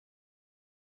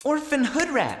Orphan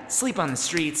hood rat, sleep on the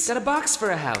streets, got a box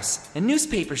for a house, and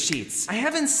newspaper sheets. I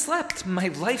haven't slept, my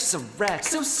life's a wreck,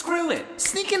 so screw it,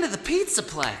 sneak into the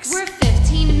Pizzaplex. We're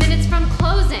 15 minutes from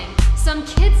closing, some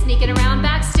kid sneaking around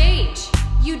backstage.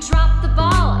 You dropped the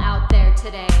ball out there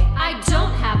today. I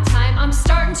don't have time, I'm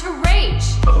starting to rage.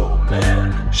 Oh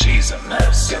man, she's a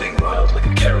mess, getting wild like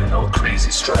a Karen, all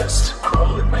crazy stressed.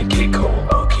 Crawl in my cake hole,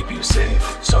 I'll keep you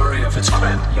safe. Sorry if it's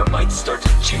cramped, you might start to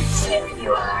chase. Here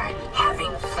you are,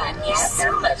 having fun, yeah,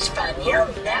 so much fun you'll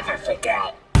never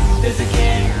forget. There's a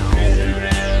kid cruising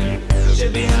around,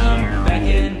 should be home, back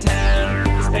in town.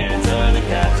 His parents or the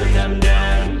cops will come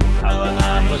down.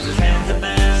 Oh, puts his hands up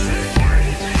and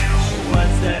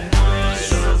what's that noise?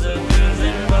 Shows a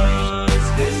cruising voice.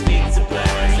 This pizza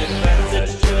place, it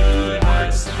burns such joy,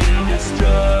 hearts to be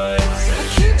destroyed. I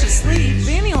can't just leave,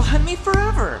 Vanny'll hunt me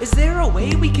forever. Is there a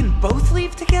way we can both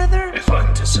leave together? If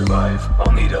I'm to survive,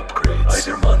 I'll need upgrades.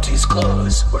 Either Monty's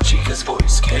claws or Chica's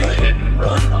voice cake. A hit and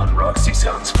run on Roxy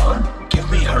sounds fun. Give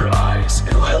me her eyes,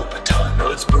 it'll help a ton. Now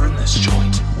let's burn this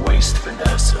joint, waste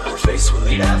Vanessa. Her face will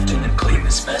eat Afton and clean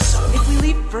this mess up. If we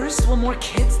leave first, will more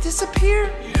kids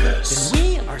disappear? Yes. Then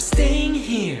we are staying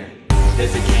here.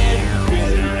 There's a kid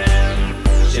cruising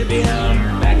around, should be home,